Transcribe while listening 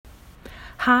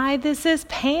Hi, this is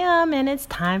Pam, and it's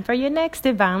time for your next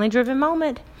Divinely Driven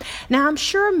Moment. Now, I'm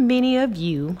sure many of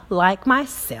you, like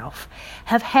myself,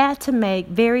 have had to make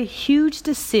very huge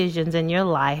decisions in your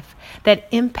life that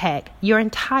impact your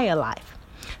entire life.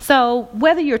 So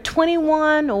whether you're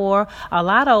 21 or a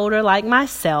lot older like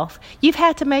myself, you've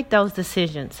had to make those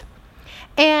decisions.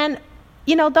 And,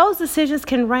 those decisions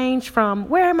can range from,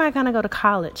 where am I going to go to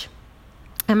college?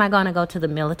 Am I going to go to the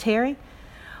military?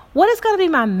 What is going to be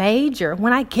my major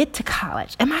when I get to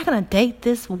college? Am I going to date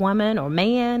this woman or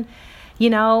man?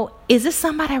 Is this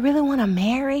somebody I really want to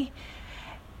marry?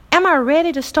 Am I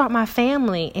ready to start my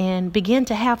family and begin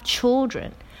to have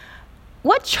children?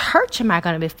 What church am I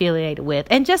going to be affiliated with?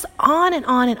 And just on and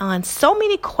on and on. So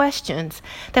many questions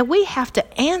that we have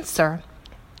to answer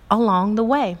along the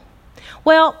way.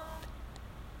 Well,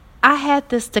 I had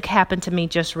this to happen to me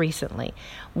just recently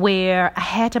where I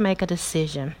had to make a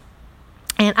decision.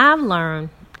 And I've learned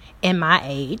in my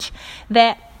age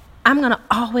that I'm going to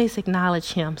always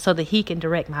acknowledge him so that he can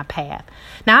direct my path.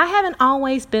 Now, I haven't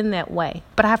always been that way,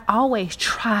 but I've always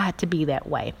tried to be that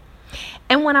way.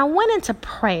 And when I went into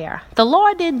prayer, the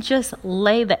Lord didn't just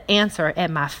lay the answer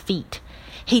at my feet.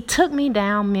 He took me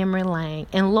down memory lane.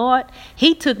 And Lord,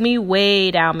 he took me way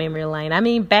down memory lane. I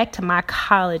mean, back to my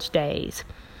college days.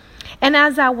 And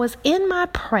as I was in my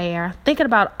prayer, thinking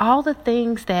about all the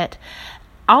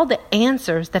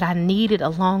answers that I needed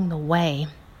along the way,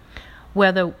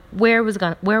 where we're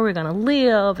going to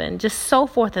live and just so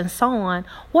forth and so on,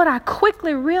 what I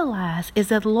quickly realized is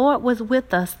that the Lord was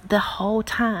with us the whole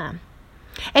time.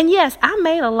 And yes, I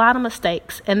made a lot of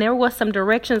mistakes, and there was some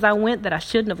directions I went that I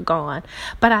shouldn't have gone.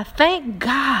 But I thank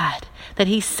God that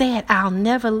he said, I'll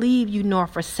never leave you nor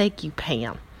forsake you,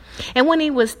 Pam. And when he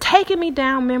was taking me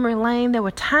down memory lane, there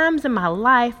were times in my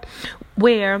life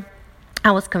where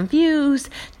I was confused,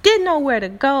 didn't know where to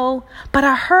go, but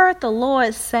I heard the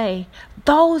Lord say,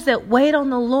 those that wait on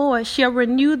the Lord shall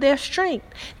renew their strength.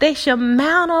 They shall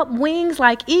mount up wings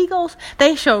like eagles.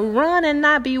 They shall run and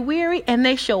not be weary, and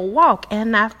they shall walk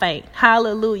and not faint.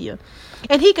 Hallelujah.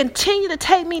 And he continued to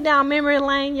take me down memory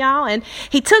lane, y'all. And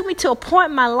he took me to a point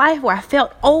in my life where I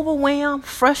felt overwhelmed,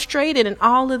 frustrated, and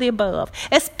all of the above,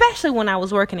 especially when I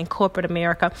was working in corporate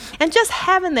America and just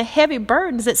having the heavy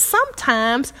burdens that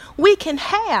sometimes we can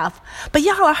have. But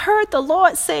y'all, I heard the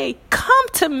Lord say, come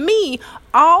to me,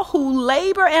 all who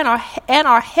labor and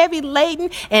are heavy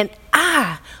laden, and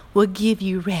I will give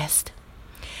you rest.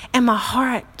 And my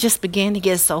heart just began to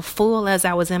get so full as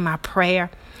I was in my prayer.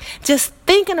 Just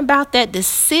thinking about that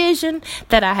decision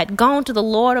that I had gone to the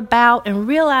Lord about and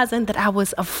realizing that I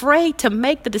was afraid to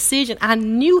make the decision I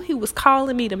knew he was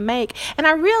calling me to make. And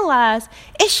I realized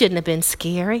it shouldn't have been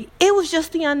scary. It was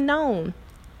just the unknown.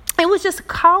 It was just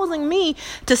causing me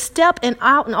to step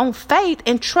out on faith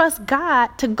and trust God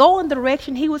to go in the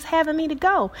direction he was having me to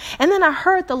go. And then I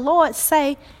heard the Lord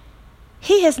say,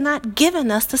 he has not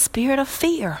given us the spirit of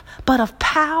fear, but of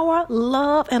power,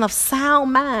 love, and of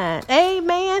sound mind.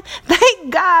 Amen.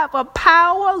 Thank God for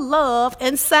power, love,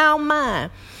 and sound mind.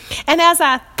 And as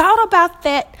I thought about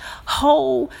that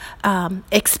whole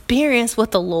experience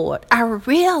with the Lord, I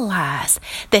realized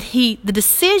that the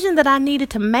decision that I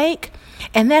needed to make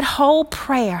and that whole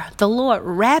prayer, the Lord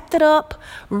wrapped it up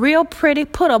real pretty,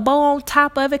 put a bow on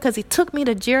top of it, because he took me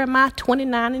to Jeremiah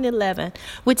 29:11,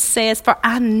 which says, for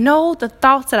I know the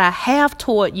thoughts that I have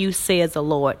toward you, says the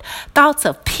Lord, thoughts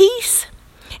of peace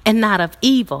and not of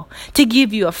evil, to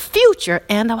give you a future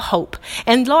and a hope.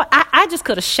 And Lord, I just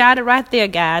could have shouted right there,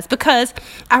 guys, because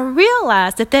I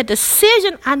realized that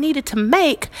decision I needed to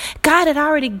make, God had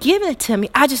already given it to me.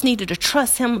 I just needed to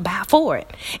trust him for it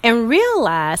and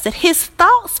realize that his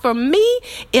thoughts for me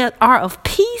are of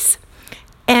peace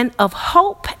and of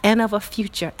hope and of a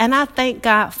future. And I thank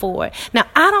God for it. Now,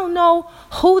 I don't know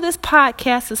who this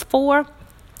podcast is for,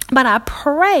 but I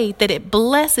pray that it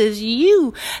blesses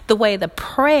you the way the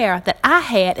prayer that I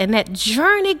had and that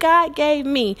journey God gave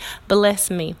me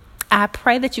blessed me. I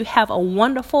pray that you have a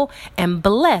wonderful and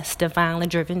blessed Divinely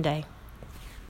Driven day.